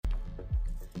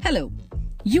Hello.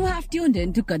 You have tuned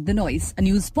in to Cut the Noise, a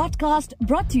news podcast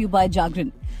brought to you by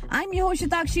Jagran. I'm your host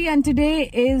Shitakshi and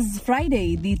today is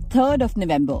Friday, the 3rd of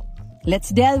November. Let's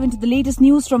delve into the latest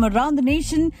news from around the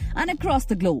nation and across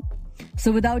the globe.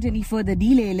 So without any further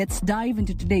delay, let's dive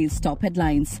into today's top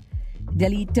headlines.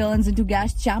 Delhi turns into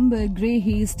gas chamber, grey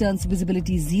haze turns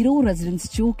visibility zero, residents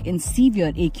choke in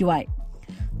severe AQI.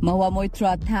 Mahua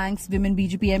Moitra thanks women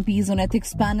BJP MPs on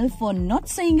ethics panel for not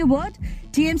saying a word.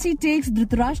 TMC takes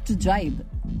Dhritarashtra to jibe.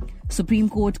 Supreme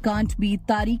Court can't be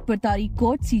Tariq per Tariq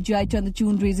court. CJI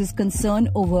Chandrachud raises concern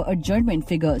over adjournment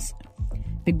figures.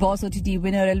 Bigg Boss OTT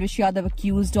winner Elvish Yadav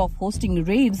accused of hosting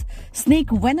raves. Snake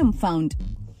venom found.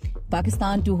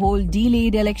 Pakistan to hold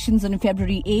delayed elections on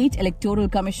February 8, Electoral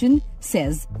Commission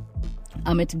says.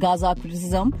 Amid Gaza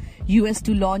criticism, US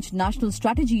to launch national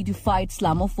strategy to fight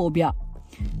Islamophobia.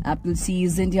 Apple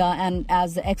sees India and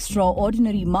as an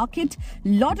extraordinary market.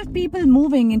 Lot of people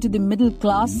moving into the middle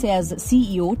class, says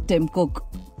CEO Tim Cook.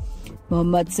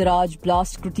 Mohammad Siraj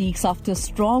blast critiques after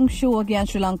strong show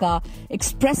against Sri Lanka,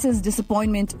 expresses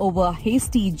disappointment over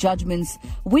hasty judgments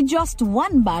with just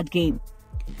one bad game.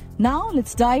 Now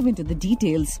let's dive into the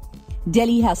details.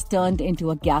 Delhi has turned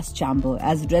into a gas chamber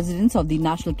as residents of the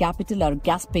national capital are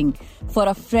gasping for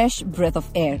a fresh breath of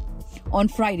air. On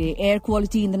Friday, air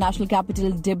quality in the national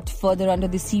capital dipped further under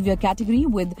the severe category,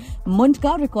 with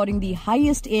Mundka recording the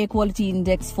highest air quality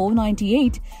index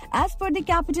 498 as per the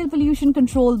Capital Pollution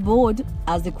Control Board.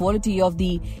 As the quality of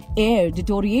the air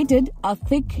deteriorated, a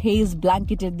thick haze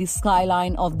blanketed the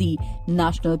skyline of the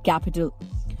national capital.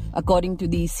 According to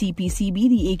the CPCB,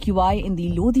 the AQI in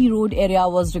the Lodi Road area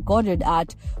was recorded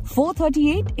at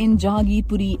 438, in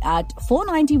Jahangirpuri at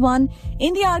 491,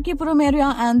 in the RK Puram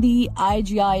area and the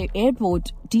IGI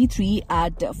Airport T3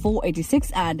 at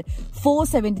 486 and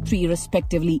 473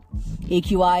 respectively.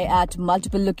 AQI at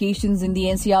multiple locations in the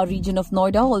NCR region of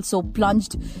Noida also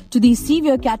plunged to the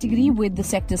severe category, with the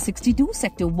Sector 62,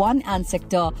 Sector 1 and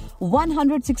Sector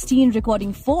 116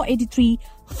 recording 483,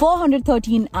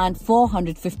 413 and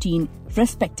 415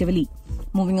 respectively.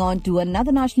 Moving on to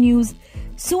another national news.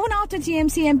 Soon after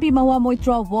TMC MP Mahua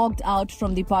Moitra walked out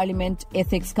from the Parliament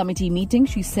Ethics Committee meeting,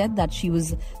 she said that she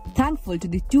was thankful to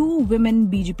the two women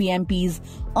BJP MPs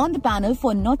on the panel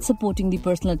for not supporting the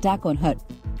personal attack on her.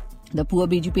 The poor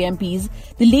BJP MPs,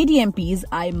 the lady MPs,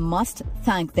 I must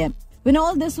thank them. When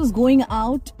all this was going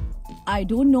out, I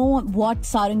don't know what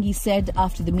Sarangi said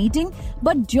after the meeting,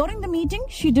 but during the meeting,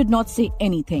 she did not say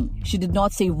anything. She did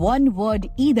not say one word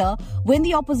either when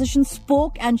the opposition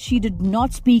spoke, and she did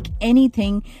not speak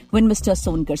anything when Mr.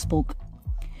 Sonkar spoke.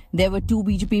 There were two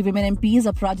BJP women MPs,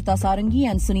 Aparajita Sarangi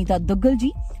and Sunita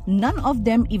Duggalji. None of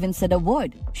them even said a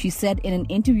word, she said in an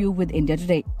interview with India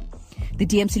Today. The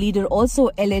TMC leader also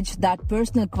alleged that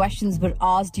personal questions were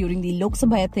asked during the Lok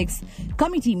Sabha Ethics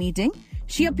Committee meeting.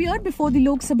 She appeared before the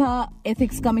Lok Sabha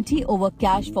Ethics Committee over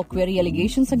cash for query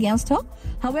allegations against her.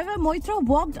 However, Moitra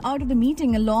walked out of the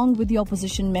meeting along with the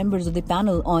opposition members of the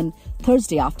panel on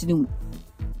Thursday afternoon.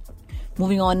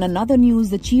 Moving on, another news,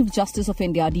 the Chief Justice of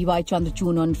India, D.Y.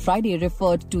 Chandrachud, on Friday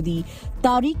referred to the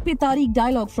Tariq pe Tariq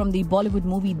dialogue from the Bollywood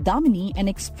movie Damini and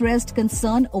expressed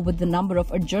concern over the number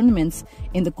of adjournments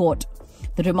in the court.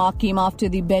 The remark came after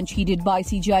the bench headed by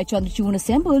CJI Chandrachud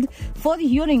assembled for the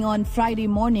hearing on Friday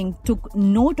morning took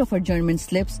note of adjournment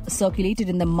slips circulated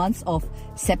in the months of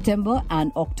September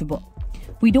and October.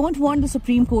 We don't want the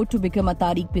Supreme Court to become a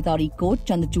Tariq pe Tariq court,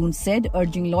 Chandrachud said,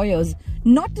 urging lawyers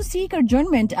not to seek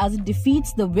adjournment as it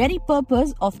defeats the very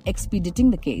purpose of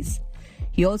expediting the case.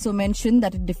 He also mentioned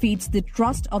that it defeats the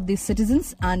trust of the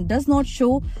citizens and does not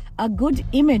show a good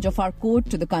image of our court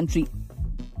to the country.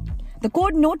 The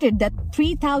court noted that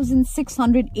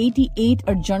 3,688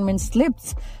 adjournment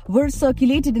slips were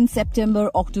circulated in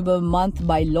September-October month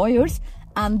by lawyers,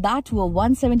 and that were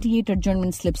 178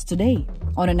 adjournment slips today.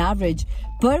 On an average,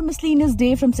 per miscellaneous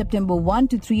day from September 1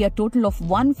 to 3, a total of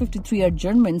 153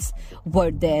 adjournments were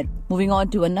there. Moving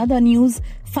on to another news,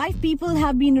 5 people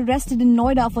have been arrested in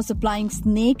Noida for supplying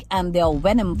snake and their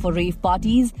venom for rave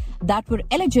parties that were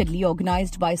allegedly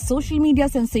organized by social media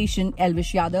sensation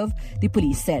Elvish Yadav, the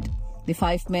police said. The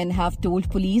 5 men have told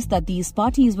police that these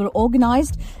parties were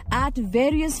organized at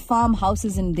various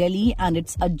farmhouses in Delhi and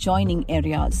its adjoining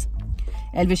areas.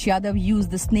 Elvish Yadav used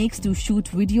the snakes to shoot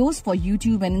videos for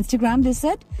YouTube and Instagram, they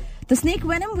said. The snake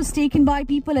venom was taken by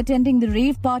people attending the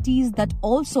rave parties that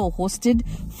also hosted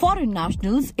foreign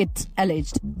nationals, it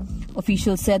alleged.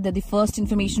 Officials said that the first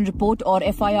information report or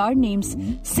FIR names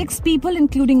 6 people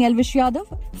including Elvish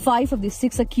Yadav. 5 of the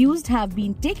 6 accused have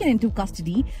been taken into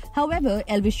custody. However,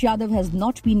 Elvish Yadav has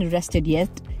not been arrested yet,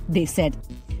 they said.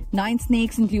 9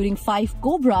 snakes, including 5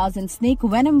 cobras and snake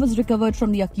venom, was recovered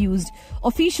from the accused,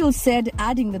 officials said,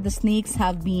 adding that the snakes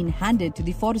have been handed to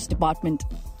the Forest Department.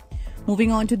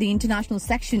 Moving on to the international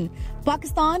section,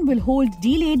 Pakistan will hold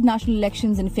delayed national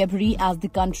elections in February as the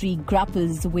country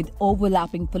grapples with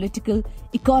overlapping political,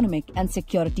 economic and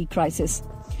security crisis.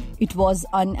 It was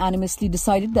unanimously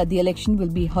decided that the election will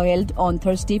be held on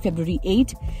Thursday, February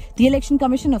 8. The Election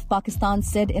Commission of Pakistan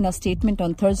said in a statement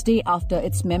on Thursday after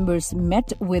its members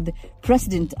met with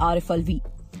President Arif Alvi.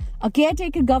 A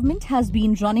caretaker government has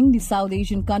been running the South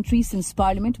Asian country since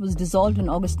Parliament was dissolved on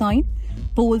August 9.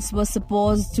 Polls were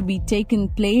supposed to be taken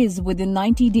place within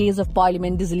 90 days of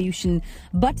Parliament dissolution,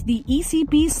 but the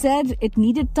ECP said it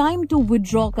needed time to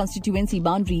withdraw constituency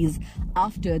boundaries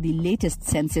after the latest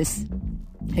census.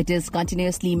 It is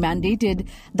continuously mandated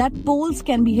that polls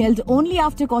can be held only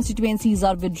after constituencies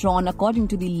are withdrawn according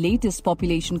to the latest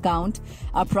population count,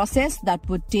 a process that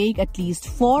would take at least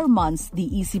 4 months, the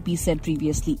ECP said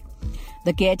previously.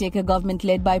 The caretaker government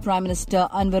led by Prime Minister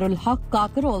Anwarul Haq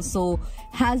Kakar also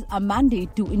has a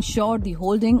mandate to ensure the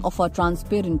holding of a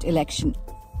transparent election.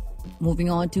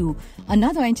 Moving on to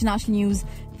another international news,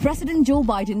 President Joe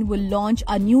Biden will launch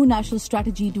a new national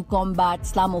strategy to combat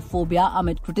Islamophobia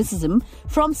amid criticism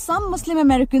from some Muslim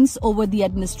Americans over the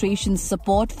administration's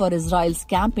support for Israel's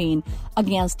campaign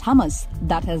against Hamas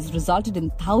that has resulted in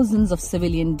thousands of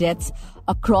civilian deaths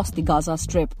across the Gaza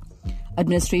Strip.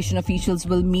 Administration officials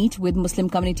will meet with Muslim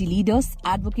community leaders,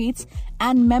 advocates,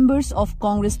 and members of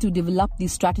Congress to develop the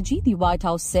strategy, the White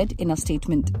House said in a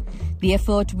statement. The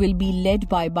effort will be led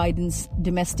by Biden's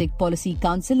Domestic Policy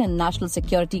Council and National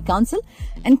Security Council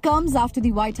and comes after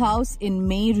the White House in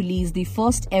May released the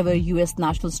first ever U.S.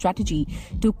 national strategy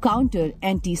to counter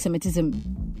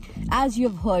anti-Semitism. As you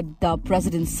have heard the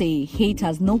president say, hate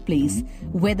has no place,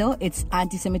 whether it's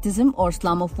anti-Semitism or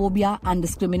Islamophobia and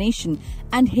discrimination,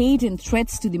 and hate and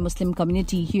threats to the Muslim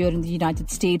community here in the United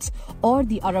States or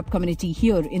the Arab community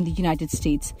here in the United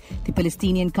States. The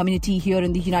Palestinian community here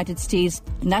in the United States,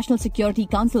 National Security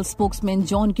Council spokesman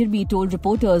John Kirby told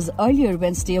reporters earlier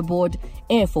Wednesday aboard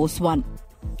Air Force One.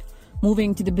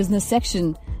 Moving to the business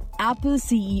section, Apple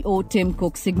CEO Tim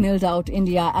Cook signaled out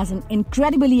India as an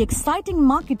incredibly exciting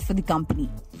market for the company.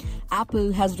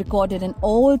 Apple has recorded an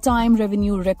all-time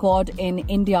revenue record in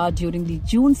India during the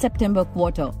June-September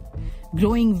quarter.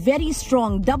 Growing very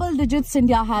strong double digits,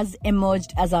 India has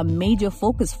emerged as a major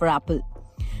focus for Apple.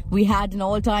 We had an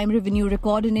all-time revenue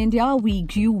record in India. We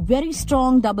grew very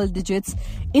strong double digits.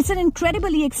 It's an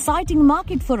incredibly exciting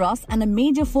market for us and a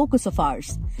major focus of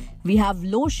ours. We have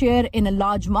low share in a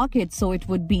large market, so it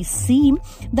would seem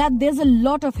that there's a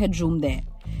lot of headroom there.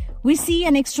 We see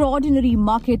an extraordinary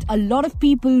market, a lot of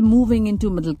people moving into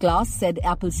middle class, said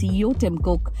Apple CEO Tim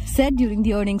Cook, said during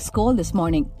the earnings call this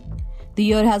morning. The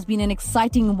year has been an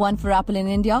exciting one for Apple in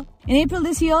India. In April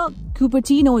this year,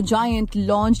 Cupertino Giant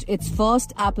launched its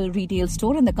first Apple retail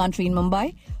store in the country in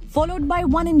Mumbai, followed by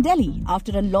one in Delhi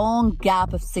after a long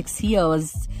gap of 6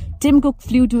 years. Tim Cook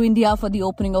flew to India for the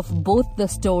opening of both the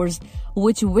stores,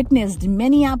 which witnessed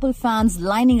many Apple fans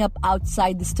lining up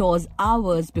outside the stores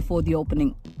hours before the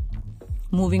opening.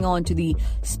 Moving on to the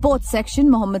sports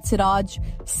section, Mohammad Siraj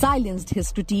silenced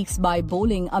his critiques by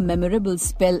bowling a memorable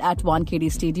spell at Wankhede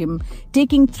Stadium,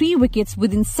 taking 3 wickets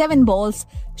within 7 balls.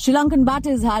 Sri Lankan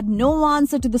batters had no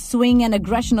answer to the swing and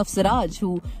aggression of Siraj,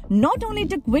 who not only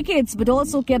took wickets but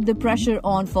also kept the pressure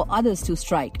on for others to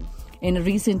strike. In a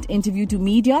recent interview to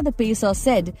media, the pacer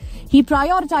said he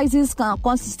prioritizes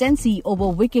consistency over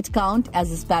wicket count as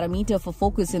his parameter for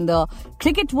focus in the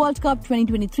Cricket World Cup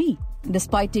 2023.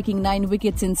 Despite taking 9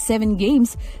 wickets in 7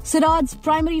 games, Siraj's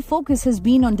primary focus has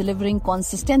been on delivering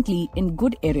consistently in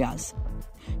good areas.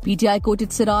 PTI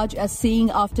quoted Siraj as saying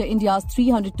after India's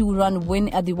 302-run win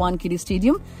at the Wankhede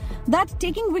Stadium that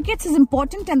taking wickets is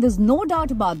important and there's no doubt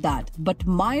about that. But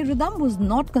my rhythm was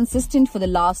not consistent for the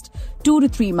last 2 to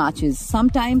 3 matches.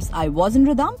 Sometimes I was in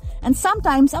rhythm and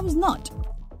sometimes I was not.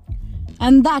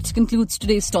 And that concludes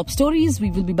today's top stories. We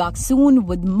will be back soon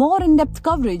with more in-depth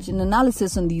coverage and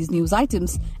analysis on these news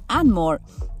items and more.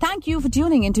 Thank you for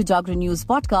tuning into Jagran News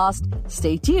Podcast.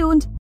 Stay tuned.